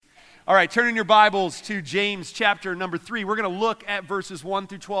All right, turn in your Bibles to James chapter number 3. We're going to look at verses 1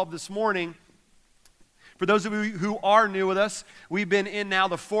 through 12 this morning. For those of you who are new with us, we've been in now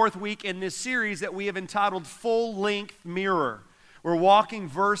the fourth week in this series that we have entitled Full Length Mirror. We're walking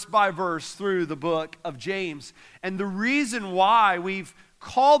verse by verse through the book of James. And the reason why we've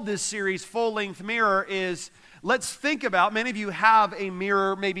called this series Full Length Mirror is, let's think about, many of you have a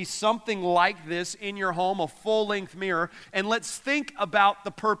mirror, maybe something like this in your home, a full-length mirror, and let's think about the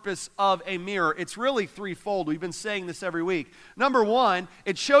purpose of a mirror. It's really threefold. We've been saying this every week. Number one,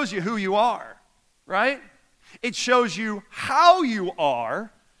 it shows you who you are, right? It shows you how you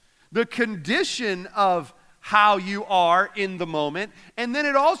are, the condition of how you are in the moment, and then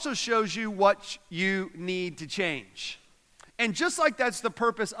it also shows you what you need to change. And just like that's the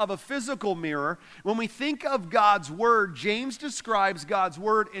purpose of a physical mirror, when we think of God's Word, James describes God's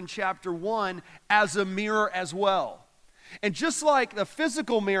Word in chapter 1 as a mirror as well. And just like the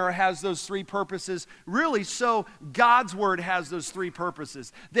physical mirror has those three purposes, really so God's Word has those three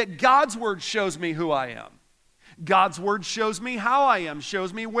purposes. That God's Word shows me who I am. God's Word shows me how I am,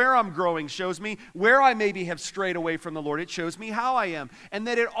 shows me where I'm growing, shows me where I maybe have strayed away from the Lord. It shows me how I am. And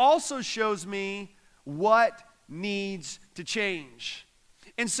that it also shows me what needs to change.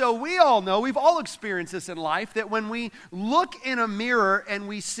 And so we all know, we've all experienced this in life, that when we look in a mirror and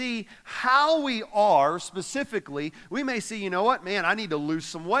we see how we are specifically, we may see, you know what, man, I need to lose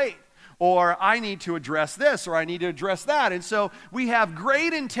some weight, or I need to address this, or I need to address that. And so we have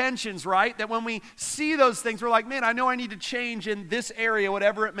great intentions, right? That when we see those things, we're like, man, I know I need to change in this area,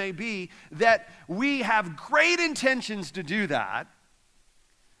 whatever it may be, that we have great intentions to do that,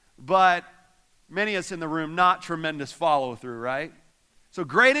 but many of us in the room, not tremendous follow-through, right? So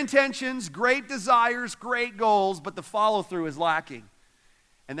great intentions, great desires, great goals, but the follow-through is lacking.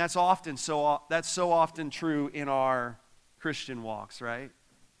 And that's so often true in our Christian walks, right?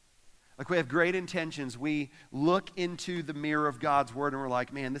 Like we have great intentions. We look into the mirror of God's Word and we're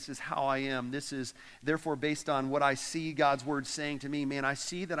like, man, this is how I am. This is, therefore, based on what I see God's Word saying to me, man, I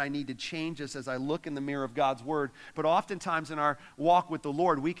see that I need to change this as I look in the mirror of God's Word. But oftentimes in our walk with the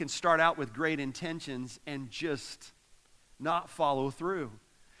Lord, we can start out with great intentions and just not follow through.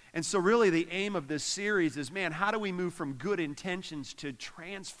 And so really the aim of this series is, man, how do we move from good intentions to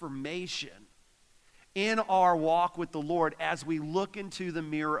transformation in our walk with the Lord as we look into the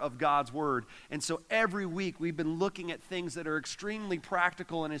mirror of God's Word? And so every week we've been looking at things that are extremely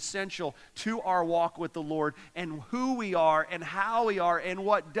practical and essential to our walk with the Lord, and who we are and how we are and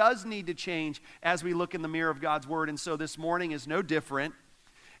what does need to change as we look in the mirror of God's Word. And so this morning is no different.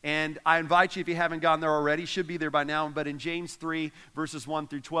 And I invite you, if you haven't gone there already, should be there by now, but in James 3, verses 1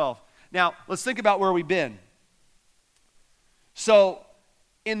 through 12. Now, let's think about where we've been. So,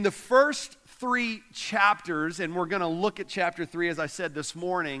 in the first 3 chapters, and we're going to look at chapter 3, as I said this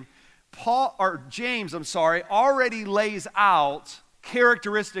morning, James already lays out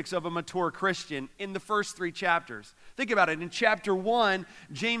characteristics of a mature Christian in the first 3 chapters. Think about it. In chapter 1,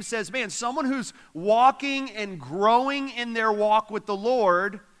 James says, man, someone who's walking and growing in their walk with the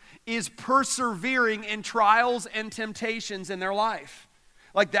Lord is persevering in trials and temptations in their life.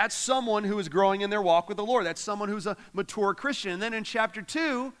 Like that's someone who is growing in their walk with the Lord. That's someone who's a mature Christian. And then in chapter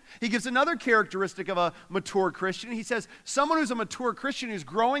 2, he gives another characteristic of a mature Christian. He says someone who's a mature Christian who's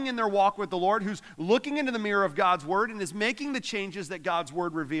growing in their walk with the Lord, who's looking into the mirror of God's Word and is making the changes that God's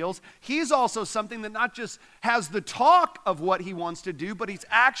Word reveals. He's also something that not just has the talk of what he wants to do, but he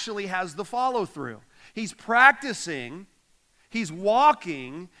actually has the follow through. He's practicing. He's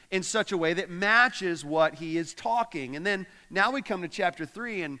walking in such a way that matches what he is talking. And then now we come to chapter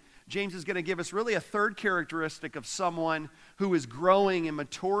 3, and James is going to give us really a third characteristic of someone who is growing and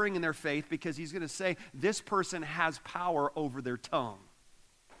maturing in their faith, because he's going to say this person has power over their tongue.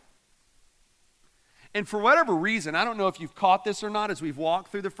 And for whatever reason, I don't know if you've caught this or not as we've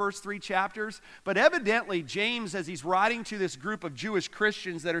walked through the first 3 chapters, but evidently James, as he's writing to this group of Jewish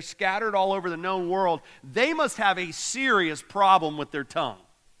Christians that are scattered all over the known world, they must have a serious problem with their tongue,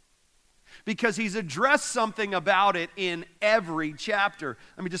 because he's addressed something about it in every chapter.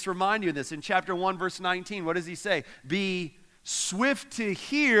 Let me just remind you of this. In chapter 1, verse 19, what does he say? Be swift to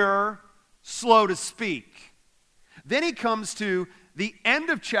hear, slow to speak. Then he comes to the end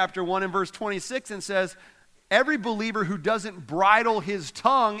of chapter 1 in verse 26 and says, every believer who doesn't bridle his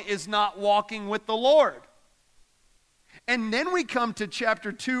tongue is not walking with the Lord. And then we come to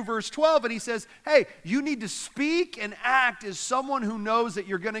chapter 2, verse 12, and he says, hey, you need to speak and act as someone who knows that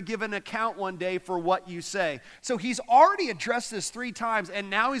you're going to give an account one day for what you say. So he's already addressed this 3 times, and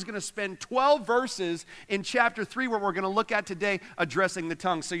now he's going to spend 12 verses in chapter 3, where we're going to look at today, addressing the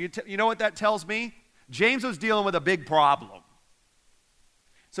tongue. So you know what that tells me? James was dealing with a big problem.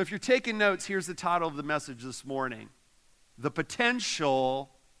 So if you're taking notes, here's the title of the message this morning: The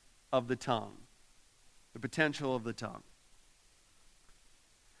Potential of the Tongue. The potential of the tongue.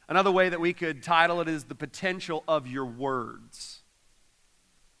 Another way that we could title it is the potential of your words.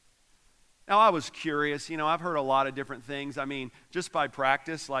 Now, I was curious. I've heard a lot of different things. Just by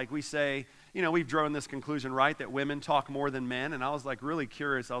practice, like we say, we've drawn this conclusion, right, that women talk more than men. And I was really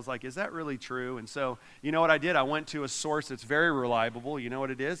curious. I was like, is that really true? And so, what I did? I went to a source that's very reliable. You know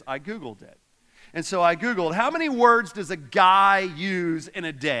what it is? I Googled it. And so I Googled, how many words does a guy use in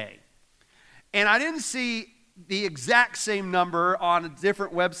a day? And I didn't see the exact same number on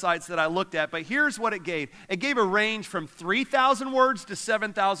different websites that I looked at, but here's what it gave. It gave a range from 3,000 words to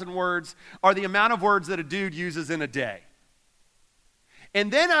 7,000 words are the amount of words that a dude uses in a day.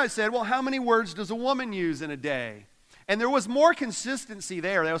 And then I said, well, how many words does a woman use in a day? And there was more consistency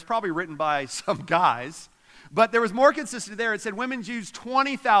there. That was probably written by some guys, but there was more consistency there. It said women use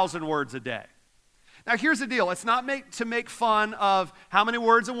 20,000 words a day. Now, here's the deal. It's not to make fun of how many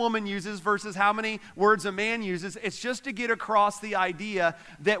words a woman uses versus how many words a man uses. It's just to get across the idea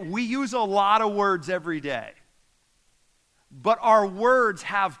that we use a lot of words every day. But our words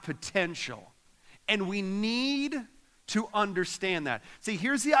have potential, and we need to understand that. See,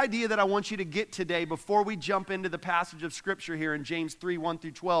 here's the idea that I want you to get today before we jump into the passage of Scripture here in James 3, 1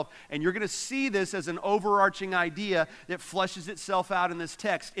 through 12. And you're going to see this as an overarching idea that fleshes itself out in this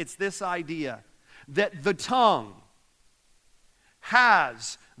text. It's this idea that the tongue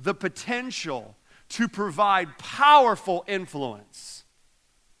has the potential to provide powerful influence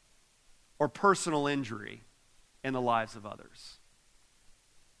or personal injury in the lives of others.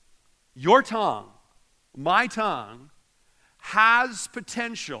 Your tongue, my tongue, has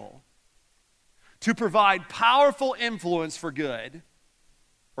potential to provide powerful influence for good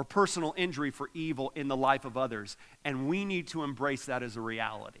or personal injury for evil in the life of others. And we need to embrace that as a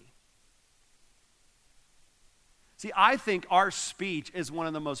reality. See, I think our speech is one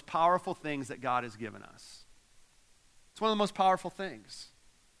of the most powerful things that God has given us. It's one of the most powerful things.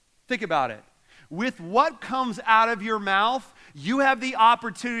 Think about it. With what comes out of your mouth, you have the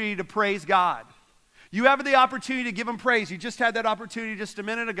opportunity to praise God. You have the opportunity to give Him praise. You just had that opportunity just a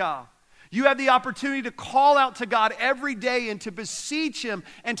minute ago. You have the opportunity to call out to God every day and to beseech Him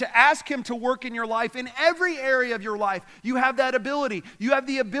and to ask Him to work in your life, in every area of your life. You have that ability. You have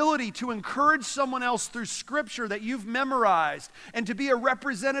the ability to encourage someone else through Scripture that you've memorized and to be a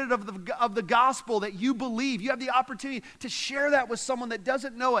representative of the gospel that you believe. You have the opportunity to share that with someone that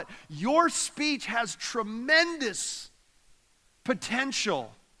doesn't know it. Your speech has tremendous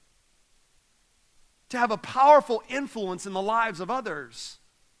potential to have a powerful influence in the lives of others.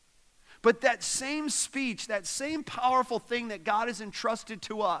 But that same speech, that same powerful thing that God has entrusted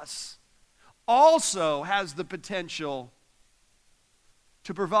to us also has the potential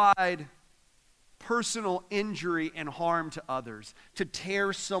to provide personal injury and harm to others, to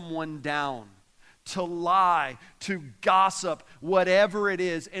tear someone down, to lie, to gossip, whatever it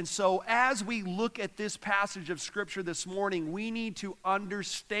is. And so as we look at this passage of Scripture this morning, we need to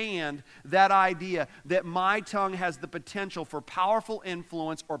understand that idea that my tongue has the potential for powerful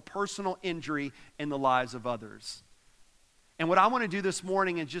influence or personal injury in the lives of others. And what I want to do this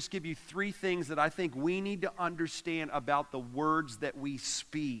morning is just give you 3 things that I think we need to understand about the words that we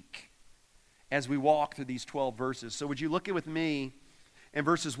speak as we walk through these 12 verses. So would you look at with me in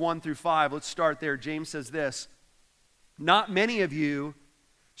verses 1 through 5, let's start there. James says this: not many of you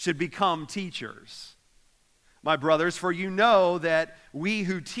should become teachers, my brothers, for you know that we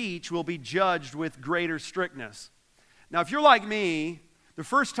who teach will be judged with greater strictness. Now, if you're like me, the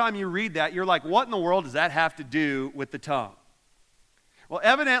first time you read that, you're like, what in the world does that have to do with the tongue? Well,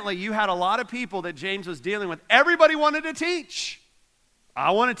 evidently, you had a lot of people that James was dealing with. Everybody wanted to teach.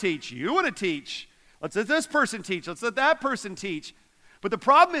 I want to teach. You want to teach. Let's let this person teach. Let's let that person teach. But the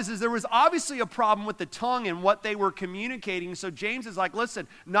problem is there was obviously a problem with the tongue and what they were communicating. So James is like, listen,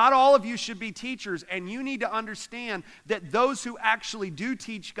 not all of you should be teachers, and you need to understand that those who actually do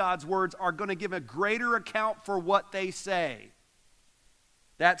teach God's words are going to give a greater account for what they say.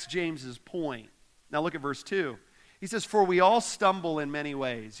 That's James's point. Now look at verse 2. He says, for we all stumble in many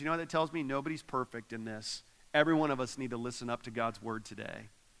ways. You know what that tells me? Nobody's perfect in this. Every one of us need to listen up to God's word today.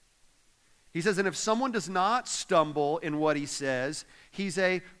 He says, and if someone does not stumble in what he says, he's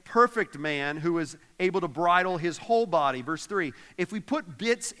a perfect man who is able to bridle his whole body. Verse 3, if we put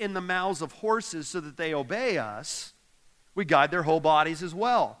bits in the mouths of horses so that they obey us, we guide their whole bodies as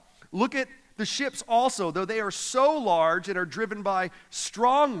well. Look at the ships also. Though they are so large and are driven by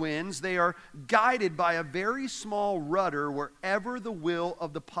strong winds, they are guided by a very small rudder wherever the will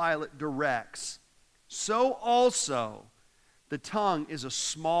of the pilot directs. So also, The tongue is a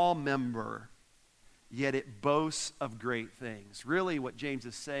small member, yet it boasts of great things. Really, what James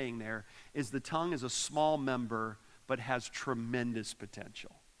is saying there is the tongue is a small member, but has tremendous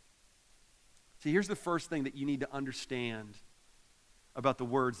potential. See, here's the first thing that you need to understand about the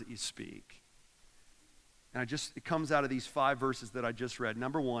words that you speak. And it comes out of these 5 verses that I just read.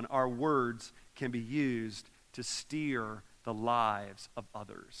 Number 1, our words can be used to steer the lives of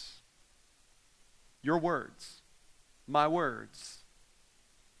others. Your words, my words,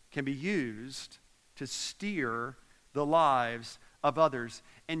 can be used to steer the lives of others.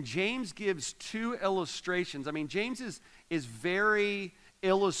 And James gives 2 illustrations. I mean, James is very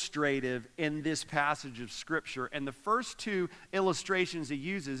illustrative in this passage of Scripture. And the first 2 illustrations he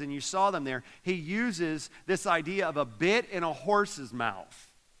uses, and you saw them there, he uses this idea of a bit in a horse's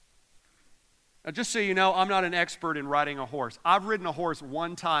mouth. Now, just so you know, I'm not an expert in riding a horse. I've ridden a horse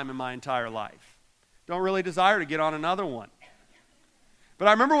 1 time in my entire life. Don't really desire to get on another one. But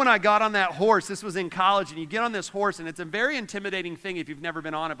I remember when I got on that horse, this was in college, and you get on this horse, and it's a very intimidating thing if you've never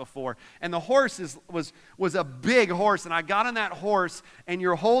been on it before. And the horse was a big horse, and I got on that horse, and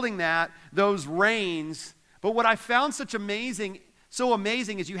you're holding those reins. But what I found so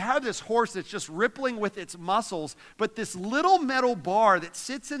amazing is you have this horse that's just rippling with its muscles, but this little metal bar that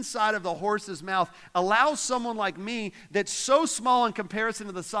sits inside of the horse's mouth allows someone like me that's so small in comparison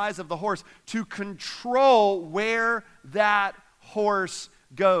to the size of the horse to control where that horse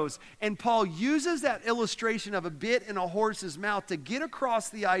goes. And Paul uses that illustration of a bit in a horse's mouth to get across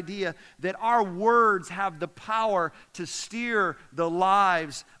the idea that our words have the power to steer the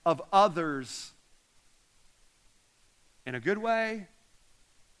lives of others in a good way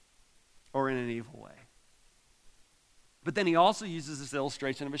or in an evil way. But then he also uses this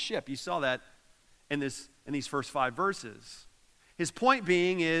illustration of a ship. You saw that in these first 5 verses. His point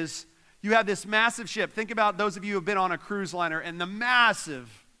being is, you have this massive ship. Think about those of you who have been on a cruise liner and the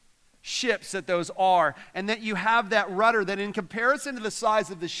massive ships that those are, and that you have that rudder that in comparison to the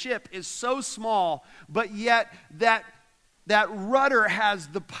size of the ship is so small, but yet that rudder has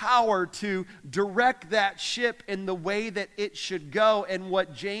the power to direct that ship in the way that it should go. And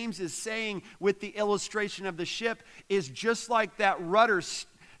what James is saying with the illustration of the ship is just like that rudder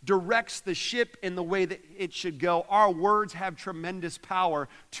directs the ship in the way that it should go, our words have tremendous power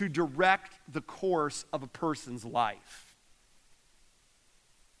to direct the course of a person's life.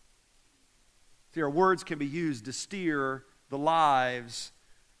 See, our words can be used to steer the lives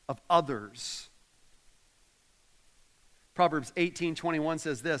of others. Proverbs 18:21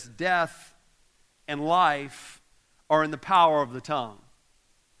 says this, death and life are in the power of the tongue,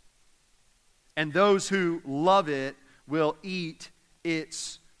 and those who love it will eat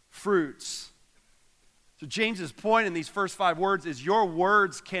its fruits. So James's point in these first 5 words is your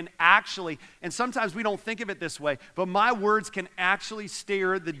words can actually, and sometimes we don't think of it this way, but my words can actually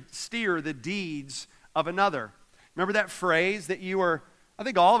steer the deeds of another. Remember that phrase that I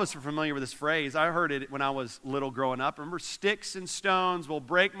think all of us are familiar with this phrase. I heard it when I was little growing up. Remember, sticks and stones will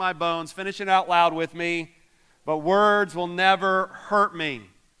break my bones. Finish it out loud with me. But words will never hurt me.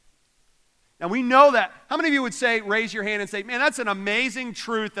 And we know that. How many of you would say, raise your hand and say, man, that's an amazing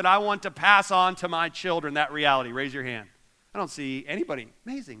truth that I want to pass on to my children, that reality? Raise your hand. I don't see anybody.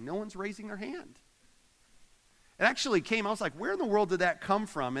 Amazing. No one's raising their hand. It actually came, I was like, where in the world did that come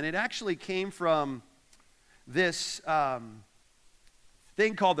from? And it actually came from this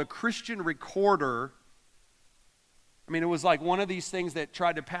thing called the Christian Recorder. I mean, it was like one of these things that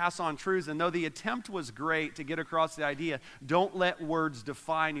tried to pass on truths, and though the attempt was great to get across the idea, don't let words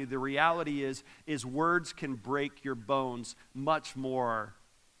define you. The reality is words can break your bones much more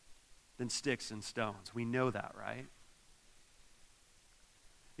than sticks and stones. We know that, right?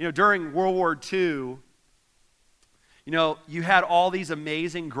 You know, during World War II, you had all these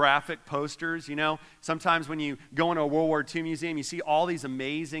amazing graphic posters. Sometimes when you go into a World War II museum, you see all these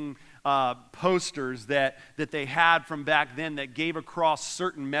amazing posters that they had from back then that gave across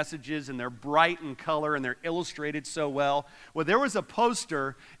certain messages, and they're bright in color and they're illustrated so well. Well, there was a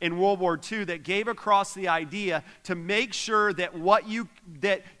poster in World War II that gave across the idea to make sure that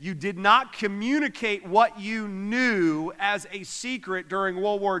that you did not communicate what you knew as a secret during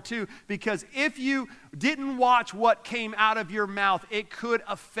World War II, because if you didn't watch what came out of your mouth, it could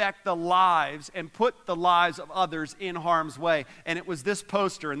affect the lives and put the lives of others in harm's way. And it was this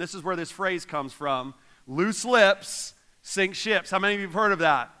poster, and this is where this phrase comes from: loose lips sink ships. How many of you have heard of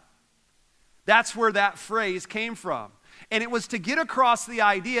that? That's where that phrase came from. And it was to get across the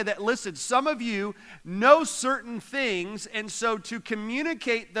idea that, listen, some of you know certain things, and so to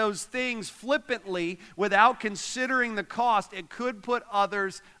communicate those things flippantly without considering the cost, it could put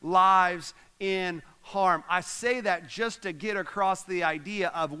others' lives in harm. I say that just to get across the idea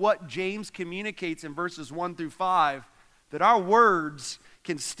of what James communicates in verses 1 through 5, that our words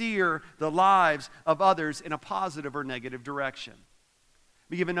can steer the lives of others in a positive or negative direction.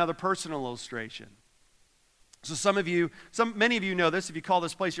 Let me give another personal illustration. So many of you know this if you call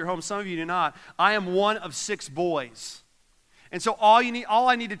this place your home. Some of you do not. I am one of 6 boys. And so all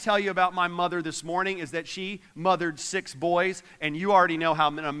I need to tell you about my mother this morning is that she mothered 6 boys, and you already know how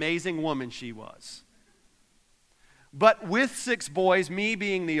an amazing woman she was. But with 6 boys, me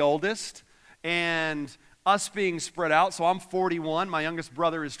being the oldest, and us being spread out, so I'm 41, my youngest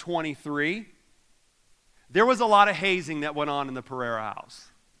brother is 23, there was a lot of hazing that went on in the Pereira house,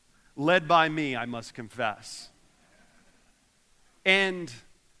 led by me, I must confess. And,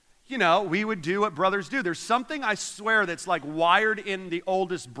 you know, we would do what brothers do. There's something, I swear, that's like wired in the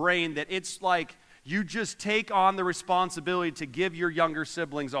oldest brain that it's like you just take on the responsibility to give your younger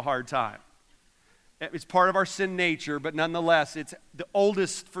siblings a hard time. It's part of our sin nature, but nonetheless, it's the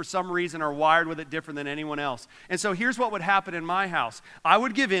oldest, for some reason, are wired with it different than anyone else. And so here's what would happen in my house. I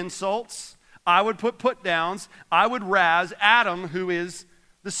would give insults. I would put downs. I would razz Adam, who is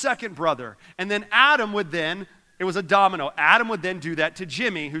the second brother. And then Adam would then, it was a domino. Adam would then do that to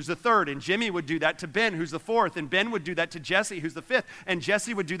Jimmy, who's the third. And Jimmy would do that to Ben, who's the fourth. And Ben would do that to Jesse, who's the fifth. And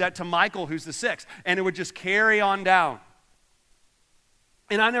Jesse would do that to Michael, who's the sixth. And it would just carry on down.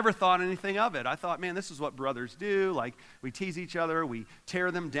 And I never thought anything of it. I thought, man, this is what brothers do. Like, we tease each other, we tear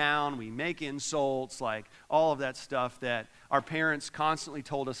them down, we make insults, like all of that stuff that our parents constantly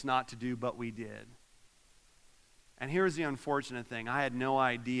told us not to do, but we did. And here's the unfortunate thing. I had no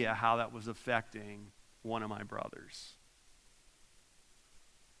idea how that was affecting one of my brothers.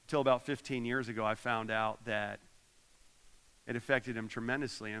 Until about 15 years ago, I found out that it affected him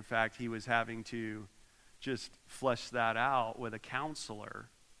tremendously. In fact, he was having to just flesh that out with a counselor.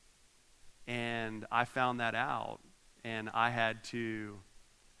 And I found that out, and I had to,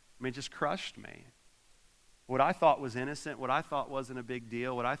 it just crushed me. What I thought was innocent, what I thought wasn't a big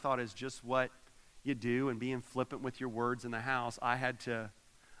deal, what I thought is just what you do and being flippant with your words in the house, I had to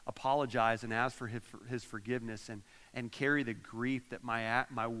apologize and ask for his forgiveness and carry the grief that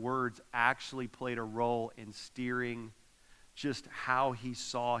my words actually played a role in steering just how he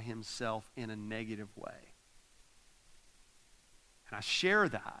saw himself in a negative way. And I share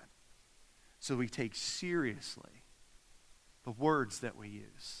that so we take seriously the words that we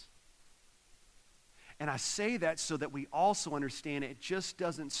use. And I say that so that we also understand it just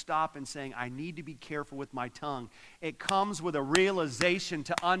doesn't stop in saying, I need to be careful with my tongue. It comes with a realization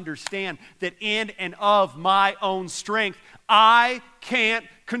to understand that in and of my own strength, I can't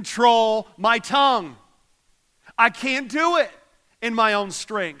control my tongue. I can't do it in my own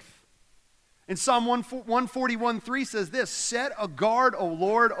strength. And Psalm 141:3 says this, set a guard, O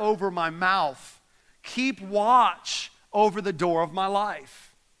Lord, over my mouth. Keep watch over the door of my life.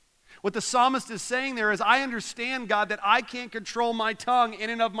 What the psalmist is saying there is, I understand, God, that I can't control my tongue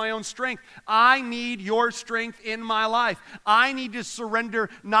in and of my own strength. I need your strength in my life. I need to surrender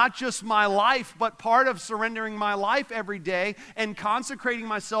not just my life, but part of surrendering my life every day and consecrating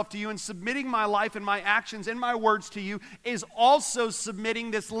myself to you and submitting my life and my actions and my words to you is also submitting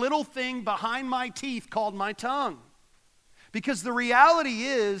this little thing behind my teeth called my tongue. Because the reality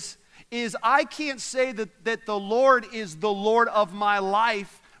is I can't say that the Lord is the Lord of my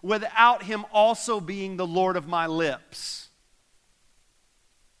life without him also being the Lord of my lips.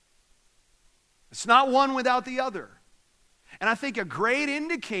 It's not one without the other. And I think a great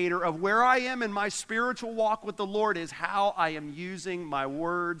indicator of where I am in my spiritual walk with the Lord is how I am using my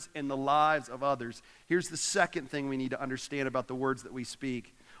words in the lives of others. Here's the second thing we need to understand about the words that we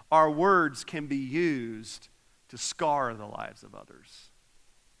speak. Our words can be used to scar the lives of others.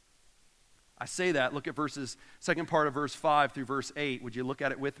 I say that, look at second part of verse 5 through verse 8. Would you look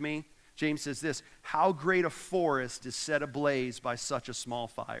at it with me? James says this, how great a forest is set ablaze by such a small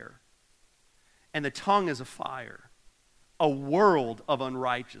fire. And the tongue is a fire, a world of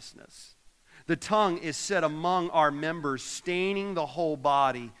unrighteousness. The tongue is set among our members, staining the whole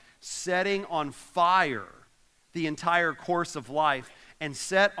body, setting on fire the entire course of life, and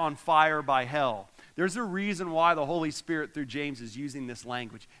set on fire by hell. There's a reason why the Holy Spirit through James is using this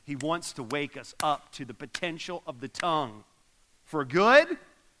language. He wants to wake us up to the potential of the tongue for good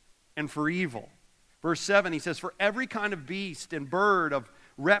and for evil. Verse 7, he says, for every kind of beast and bird, of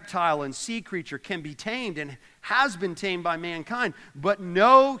reptile and sea creature can be tamed and has been tamed by mankind, but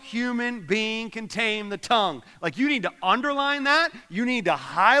no human being can tame the tongue. Like, you need to underline that. You need to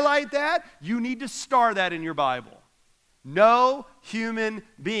highlight that. You need to star that in your Bible. No human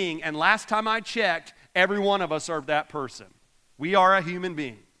being, and last time I checked, every one of us are that person. We are a human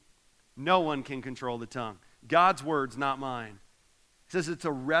being. No one can control the tongue. God's words, not mine. It says it's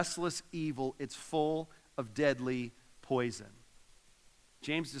a restless evil. It's full of deadly poison.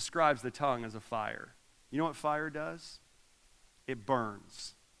 James describes the tongue as a fire. You know what fire does? It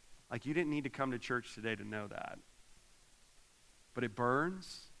burns. Like, you didn't need to come to church today to know that. But it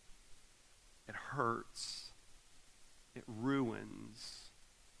burns, it hurts, it ruins,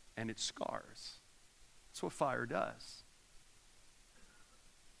 and it scars. That's what fire does.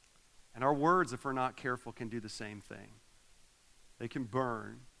 And our words, if we're not careful, can do the same thing. They can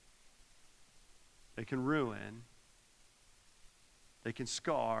burn, they can ruin, they can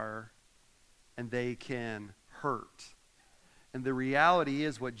scar, and they can hurt. And the reality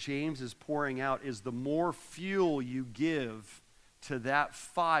is, what James is pouring out is the more fuel you give to that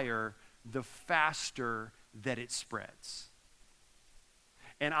fire, the faster that it spreads.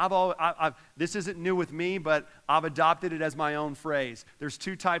 And this isn't new with me, but I've adopted it as my own phrase. There's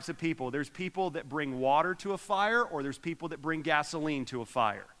two types of people. There's people that bring water to a fire, or there's people that bring gasoline to a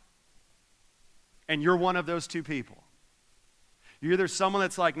fire. And you're one of those two people. You're either someone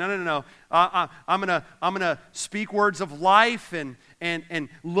that's like, no. I'm gonna speak words of life and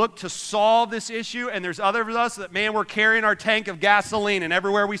look to solve this issue. And there's others of us that, man, we're carrying our tank of gasoline, and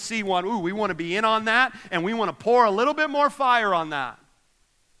everywhere we see one, ooh, we want to be in on that, and we want to pour a little bit more fire on that.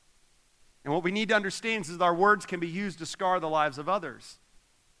 And what we need to understand is that our words can be used to scar the lives of others.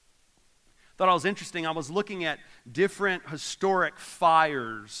 Thought it was interesting. I was looking at different historic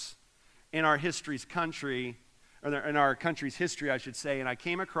fires in our in our country's history, I should say, and I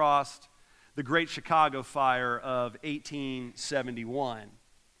came across the Great Chicago Fire of 1871.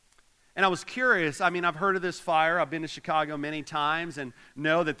 And I was curious. I mean, I've heard of this fire. I've been to Chicago many times and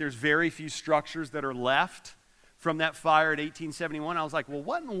know that there's very few structures that are left from that fire at 1871. I was like, well,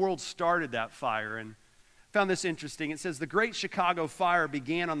 what in the world started that fire? And found this interesting. It says the Great Chicago Fire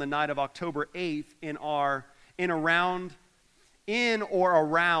began on the night of October 8th in or around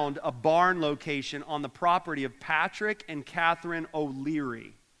a barn location on the property of Patrick and Catherine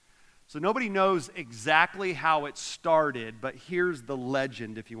O'Leary. So nobody knows exactly how it started, but here's the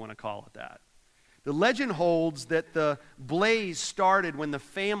legend, if you want to call it that. The legend holds that the blaze started when the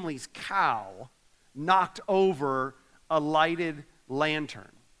family's cow knocked over a lighted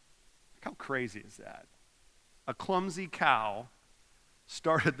lantern. How crazy is that? A clumsy cow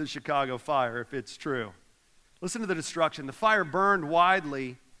started the Chicago fire, if it's true. Listen to the destruction. The fire burned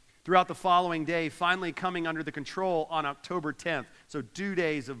widely throughout the following day, finally coming under the control on October 10th. So 2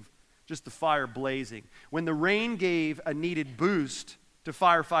 days of just the fire blazing. When the rain gave a needed boost to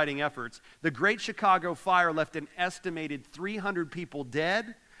firefighting efforts, the Great Chicago Fire left an estimated 300 people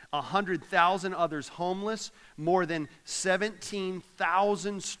dead, 100,000 others homeless, more than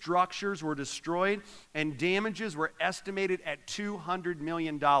 17,000 structures were destroyed, and damages were estimated at $200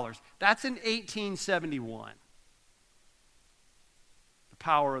 million. That's in 1871. The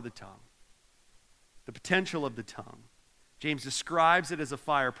power of the tongue, the potential of the tongue. James describes it as a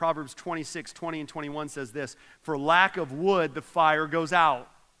fire. Proverbs 26, 20 and 21 says this, for lack of wood, the fire goes out.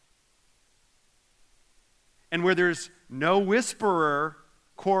 And where there's no whisperer,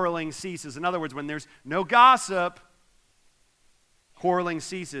 quarreling ceases. In other words, when there's no gossip, quarreling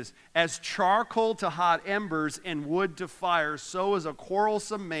ceases. As charcoal to hot embers and wood to fire, so is a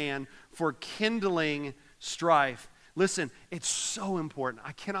quarrelsome man for kindling strife. Listen, it's so important.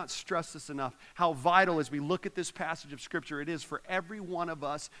 I cannot stress this enough, how vital as we look at this passage of Scripture it is for every one of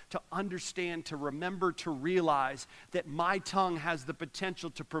us to understand, to remember, to realize that my tongue has the potential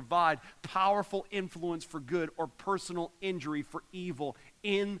to provide powerful influence for good or personal injury for evil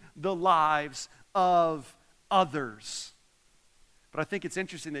in the lives of others. But I think it's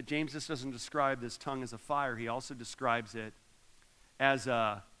interesting that James just doesn't describe this tongue as a fire. He also describes it as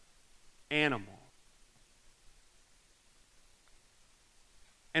an animal.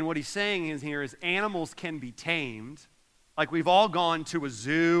 And what he's saying in here is animals can be tamed. Like we've all gone to a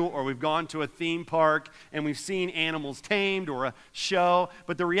zoo or we've gone to a theme park and we've seen animals tamed or a show.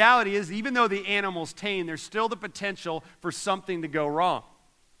 But the reality is, even though the animal's tamed, there's still the potential for something to go wrong.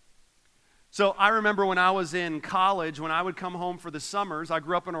 So I remember when I was in college, when I would come home for the summers, I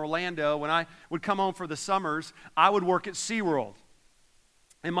grew up in Orlando. When I would come home for the summers, I would work at SeaWorld.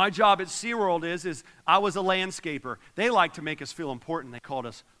 And my job at SeaWorld is I was a landscaper. They like to make us feel important. They called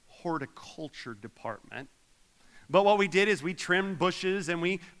us horticulture department. But what we did is we trimmed bushes and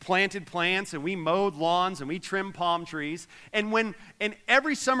we planted plants and we mowed lawns and we trimmed palm trees. And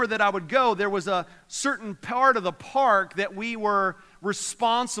every summer that I would go, there was a certain part of the park that we were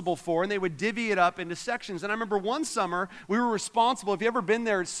responsible for, and they would divvy it up into sections. And I remember one summer we were responsible. If you've ever been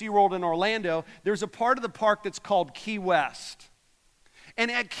there at SeaWorld in Orlando, there's a part of the park that's called Key West. And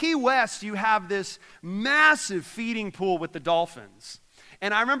at Key West, you have this massive feeding pool with the dolphins.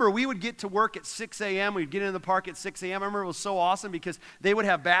 And I remember we would get to work at 6 a.m. We'd get into the park at 6 a.m. I remember it was so awesome because they would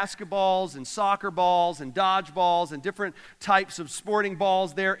have basketballs and soccer balls and dodgeballs and different types of sporting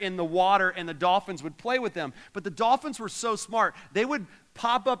balls there in the water, and the dolphins would play with them. But the dolphins were so smart. They would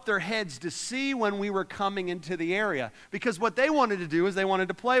pop up their heads to see when we were coming into the area, because what they wanted to do is they wanted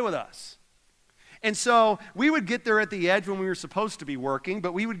to play with us. And so we would get there at the edge when we were supposed to be working,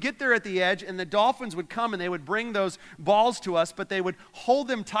 but we would get there at the edge, and the dolphins would come and they would bring those balls to us, but they would hold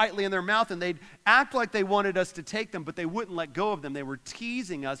them tightly in their mouth, and they'd act like they wanted us to take them, but they wouldn't let go of them. They were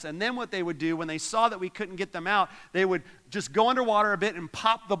teasing us. And then what they would do when they saw that we couldn't get them out, they would just go underwater a bit and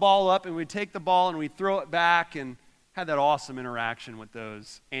pop the ball up, and we'd take the ball and we'd throw it back, and had that awesome interaction with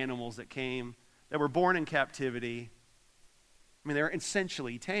those animals that came, that were born in captivity. I mean, they're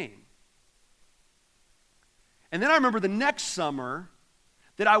essentially tame. And then I remember the next summer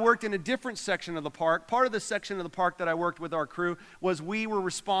that I worked in a different section of the park. Part of the section of the park that I worked with our crew was we were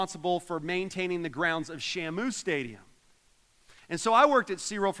responsible for maintaining the grounds of Shamu Stadium. And so I worked at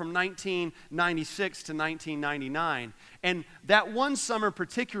SeaWorld from 1996 to 1999. And that one summer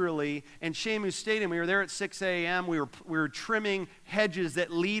particularly in Shamu Stadium, we were there at 6 a.m. We were trimming hedges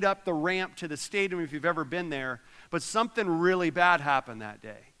that lead up the ramp to the stadium, if you've ever been there. But something really bad happened that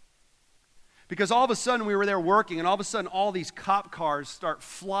day. Because all of a sudden we were there working, and all of a sudden all these cop cars start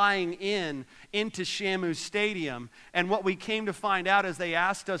flying into Shamu Stadium. And what we came to find out as they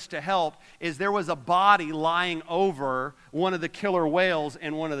asked us to help is there was a body lying over one of the killer whales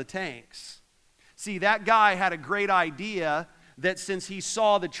in one of the tanks. See, that guy had a great idea that since he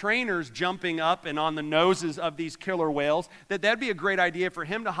saw the trainers jumping up and on the noses of these killer whales, that'd be a great idea for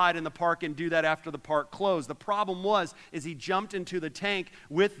him to hide in the park and do that after the park closed. The problem is he jumped into the tank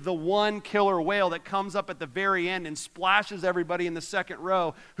with the one killer whale that comes up at the very end and splashes everybody in the second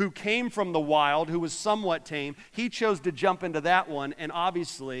row who came from the wild, who was somewhat tame. He chose to jump into that one, and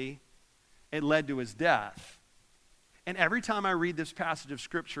obviously it led to his death. And every time I read this passage of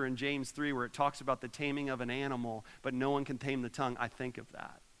Scripture in James 3 where it talks about the taming of an animal, but no one can tame the tongue, I think of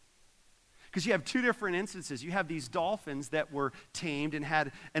that. Because you have two different instances. You have these dolphins that were tamed and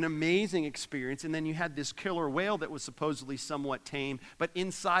had an amazing experience, and then you had this killer whale that was supposedly somewhat tame, but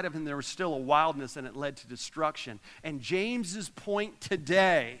inside of him there was still a wildness, and it led to destruction. And James's point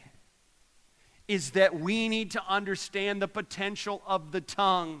today is that we need to understand the potential of the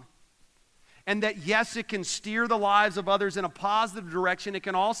tongue. And that, yes, it can steer the lives of others in a positive direction. It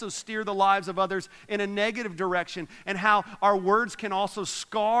can also steer the lives of others in a negative direction. And how our words can also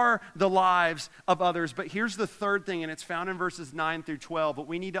scar the lives of others. But here's the third thing, and it's found in verses 9 through 12. What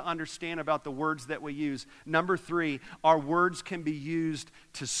we need to understand about the words that we use. Number 3, our words can be used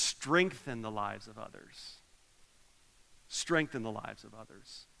to strengthen the lives of others. Strengthen the lives of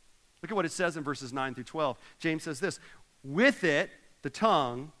others. Look at what it says in verses 9 through 12. James says this: with it, the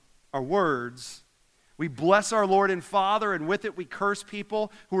tongue, our words, we bless our Lord and Father, and with it we curse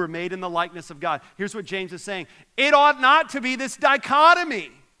people who are made in the likeness of God. Here's what James is saying. It ought not to be this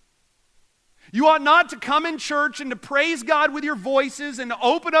dichotomy. You ought not to come in church and to praise God with your voices and to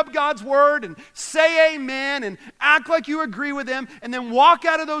open up God's word and say amen and act like you agree with him, and then walk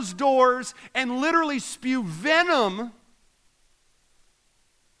out of those doors and literally spew venom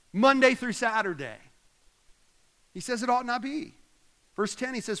Monday through Saturday. He says it ought not be. Verse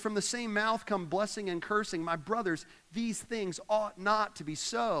 10, he says, from the same mouth come blessing and cursing. My brothers, these things ought not to be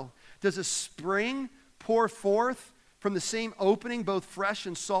so. Does a spring pour forth from the same opening both fresh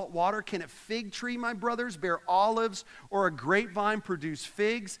and salt water? Can a fig tree, my brothers, bear olives, or a grapevine produce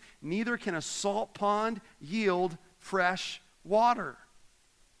figs? Neither can a salt pond yield fresh water.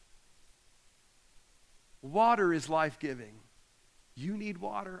 Water is life-giving. You need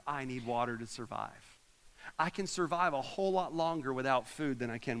water. I need water to survive. I can survive a whole lot longer without food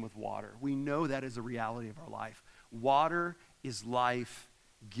than I can with water. We know that is a reality of our life. Water is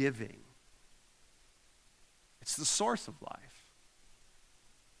life-giving. It's the source of life.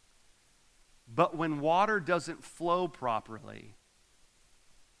 But when water doesn't flow properly,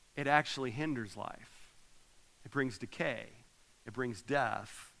 it actually hinders life. It brings decay. It brings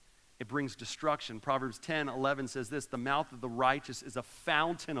death. It brings destruction. Proverbs 10:11 says this: the mouth of the righteous is a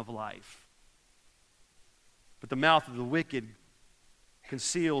fountain of life, but the mouth of the wicked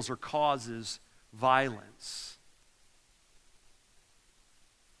conceals or causes violence.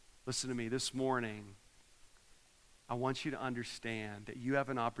 Listen to me, this morning, I want you to understand that you have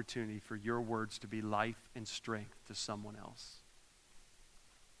an opportunity for your words to be life and strength to someone else.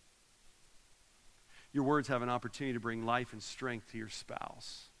 Your words have an opportunity to bring life and strength to your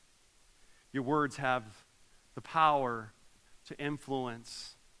spouse. Your words have the power to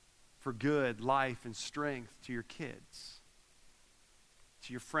influence for good, life, and strength to your kids,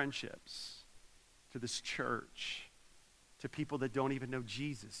 to your friendships, to this church, to people that don't even know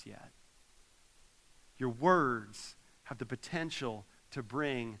Jesus yet. Your words have the potential to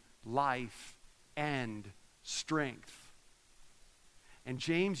bring life and strength. And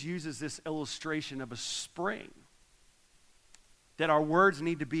James uses this illustration of a spring, that our words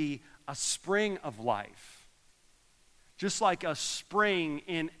need to be a spring of life, just like a spring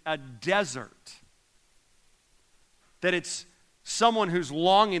in a desert. That it's someone who's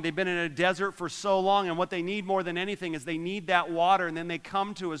longing, they've been in a desert for so long, and what they need more than anything is they need that water, and then they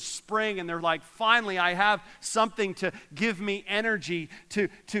come to a spring and they're like, finally, I have something to give me energy, to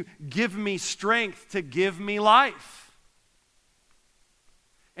give me strength, to give me life.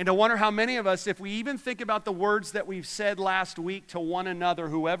 And I wonder how many of us, if we even think about the words that we've said last week to one another,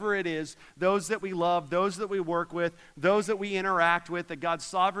 whoever it is, those that we love, those that we work with, those that we interact with, that God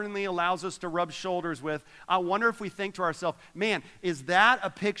sovereignly allows us to rub shoulders with, I wonder if we think to ourselves, man, is that a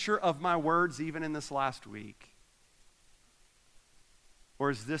picture of my words even in this last week? Or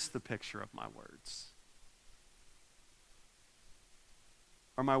is this the picture of my words?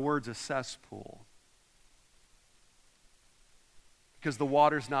 Are my words a cesspool? Because the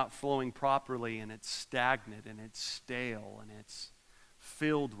water's not flowing properly, and it's stagnant, and it's stale, and it's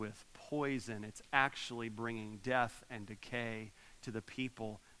filled with poison. It's actually bringing death and decay to the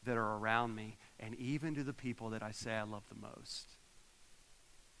people that are around me, and even to the people that I say I love the most.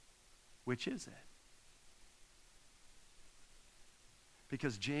 Which is it?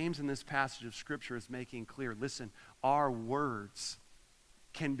 Because James in this passage of Scripture is making clear, listen, our words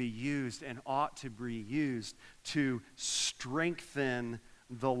can be used and ought to be used to strengthen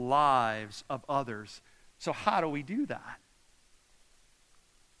the lives of others. So how do we do that?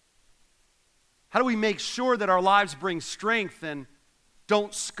 How do we make sure that our lives bring strength and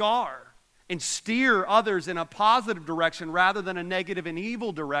don't scar and steer others in a positive direction rather than a negative and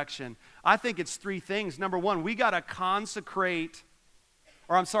evil direction? I think it's three things. Number one, we got to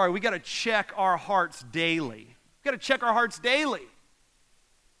we got to check our hearts daily. We got to check our hearts daily.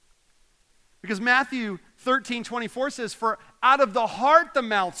 Because Matthew 13:24 says, for out of the heart the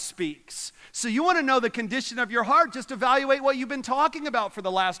mouth speaks. So you want to know the condition of your heart, just evaluate what you've been talking about for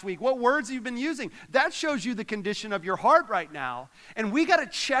the last week, what words you've been using. That shows you the condition of your heart right now. And we got to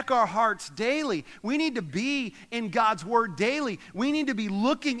check our hearts daily. We need to be in God's word daily. We need to be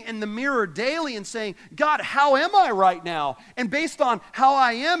looking in the mirror daily and saying, God, how am I right now? And based on how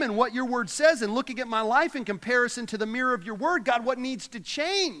I am and what your word says and looking at my life in comparison to the mirror of your word, God, what needs to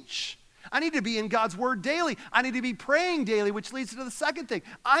change? I need to be in God's word daily. I need to be praying daily, which leads to the second thing.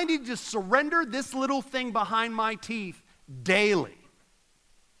 I need to surrender this little thing behind my teeth daily.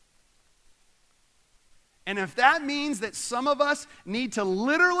 And if that means that some of us need to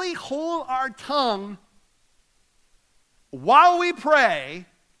literally hold our tongue while we pray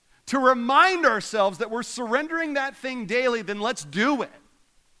to remind ourselves that we're surrendering that thing daily, then let's do it.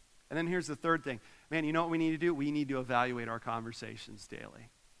 And then here's the third thing. Man, you know what we need to do? We need to evaluate our conversations daily.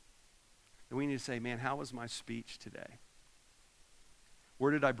 And we need to say, man, how was my speech today?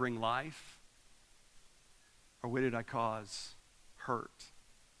 Where did I bring life? Or where did I cause hurt?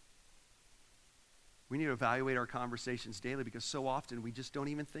 We need to evaluate our conversations daily because so often we just don't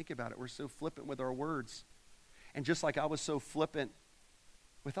even think about it. We're so flippant with our words. And just like I was so flippant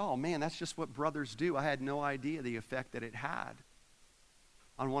with, oh man, that's just what brothers do. I had no idea the effect that it had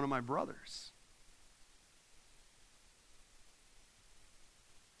on one of my brothers.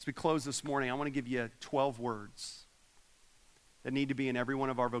 As we close this morning, I want to give you 12 words that need to be in every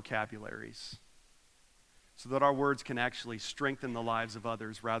one of our vocabularies so that our words can actually strengthen the lives of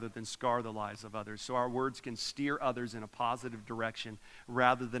others rather than scar the lives of others, so our words can steer others in a positive direction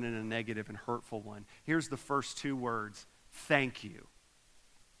rather than in a negative and hurtful one. Here's the first two words: thank you.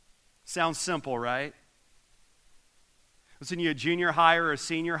 Sounds simple, right? Listen, you a junior high or a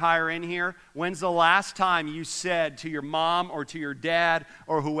senior higher in here, when's the last time you said to your mom or to your dad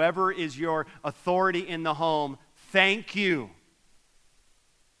or whoever is your authority in the home, thank you?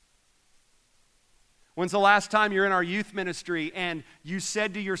 When's the last time you're in our youth ministry and you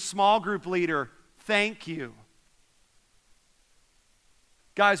said to your small group leader, thank you?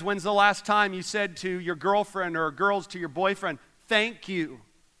 Guys, when's the last time you said to your girlfriend or girls to your boyfriend, thank you?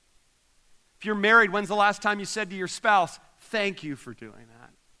 If you're married, when's the last time you said to your spouse, thank you for doing that?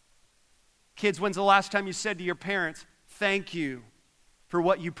 Kids, when's the last time you said to your parents, thank you for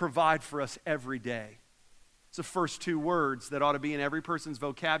what you provide for us every day? It's the first two words that ought to be in every person's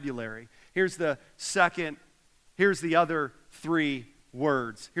vocabulary. Here's the other three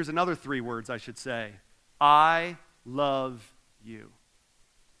words. Here's another three words, I should say. I love you.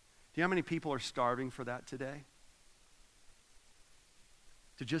 Do you know how many people are starving for that today?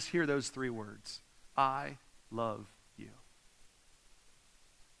 To just hear those three words, I love you.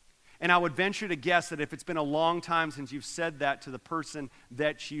 And I would venture to guess that if it's been a long time since you've said that to the person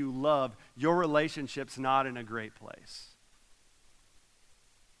that you love, your relationship's not in a great place.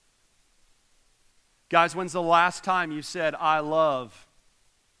 Guys, when's the last time you said, I love,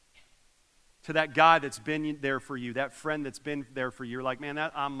 to that guy that's been there for you, that friend that's been there for you? You're like, man,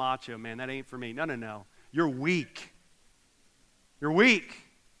 I'm macho, man. That ain't for me. No. You're weak. You're weak.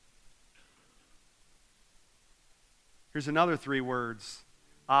 Here's another three words.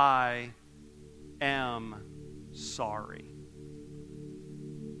 I am sorry.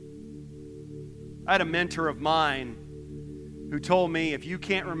 I had a mentor of mine who told me, if you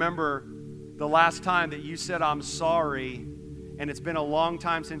can't remember the last time that you said I'm sorry, and it's been a long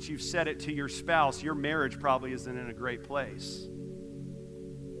time since you've said it to your spouse, your marriage probably isn't in a great place.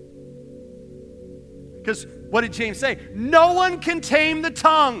 Because what did James say? No one can tame the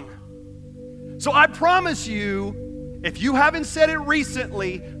tongue. So I promise you, if you haven't said it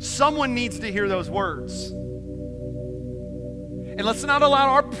recently, someone needs to hear those words. And let's not allow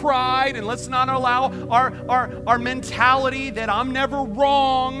our pride, and let's not allow our mentality that I'm never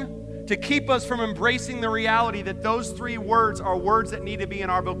wrong to keep us from embracing the reality that those three words are words that need to be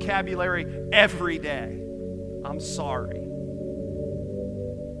in our vocabulary every day. I'm sorry.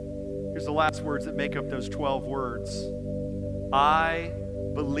 Here's the last words that make up those 12 words. I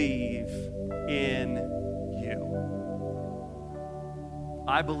believe in you.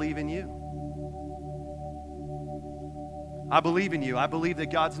 I believe in you. I believe in you. I believe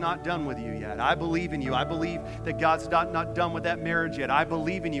that God's not done with you yet. I believe in you. I believe that God's not done with that marriage yet. I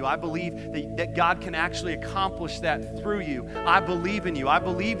believe in you. I believe that God can actually accomplish that through you. I believe in you. I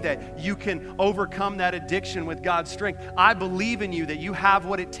believe that you can overcome that addiction with God's strength. I believe in you, that you have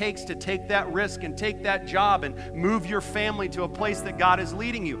what it takes to take that risk and take that job and move your family to a place that God is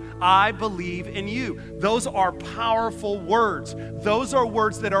leading you. I believe in you. Those are powerful words. Those are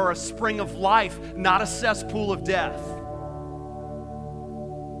words that are a spring of life, not a cesspool of death.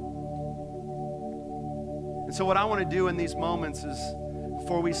 And so what I want to do in these moments is,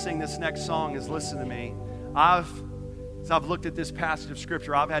 before we sing this next song, is listen to me. As I've looked at this passage of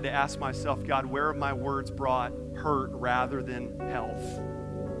Scripture, I've had to ask myself, God, where have my words brought hurt rather than health?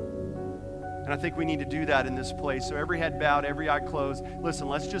 And I think we need to do that in this place. So every head bowed, every eye closed. Listen,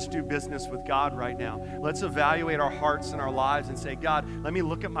 let's just do business with God right now. Let's evaluate our hearts and our lives and say, God, let me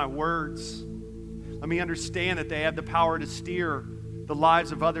look at my words. Let me understand that they have the power to steer the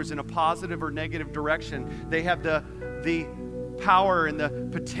lives of others in a positive or negative direction. They have the power and the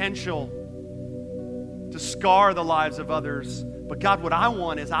potential to scar the lives of others. But God, what I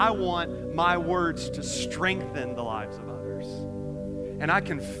want is I want my words to strengthen the lives of others. And I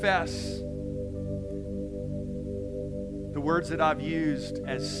confess the words that I've used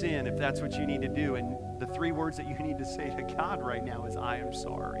as sin, if that's what you need to do. And the three words that you need to say to God right now is, I am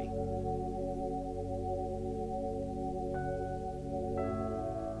sorry.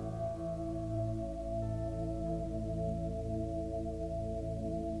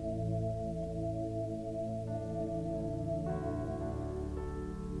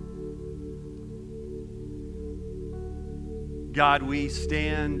 God, we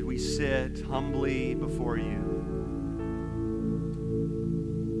stand, we sit humbly before you.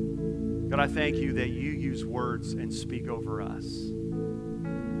 God, I thank you that you use words and speak over us.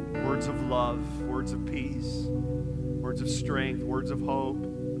 Words of love, words of peace, words of strength, words of hope,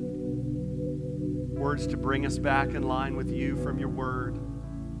 words to bring us back in line with you from your word.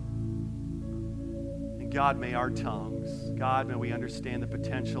 And God, may our tongues, God, may we understand the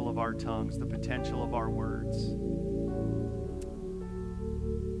potential of our tongues, the potential of our words.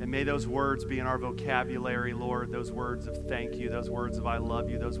 May those words be in our vocabulary, Lord, those words of thank you, those words of I love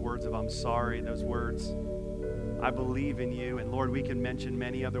you, those words of I'm sorry, those words I believe in you. And Lord, we can mention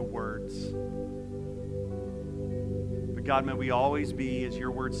many other words. But God, may we always be, as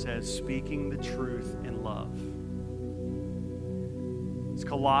your word says, speaking the truth in love. As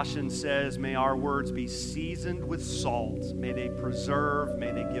Colossians says, may our words be seasoned with salt. May they preserve,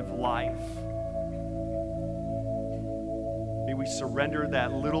 may they give life. May we surrender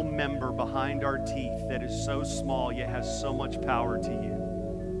that little member behind our teeth that is so small yet has so much power to you.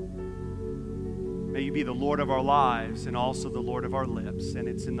 May you be the Lord of our lives and also the Lord of our lips. And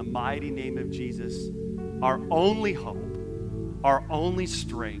it's in the mighty name of Jesus, our only hope, our only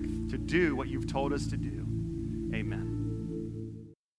strength to do what you've told us to do. Amen.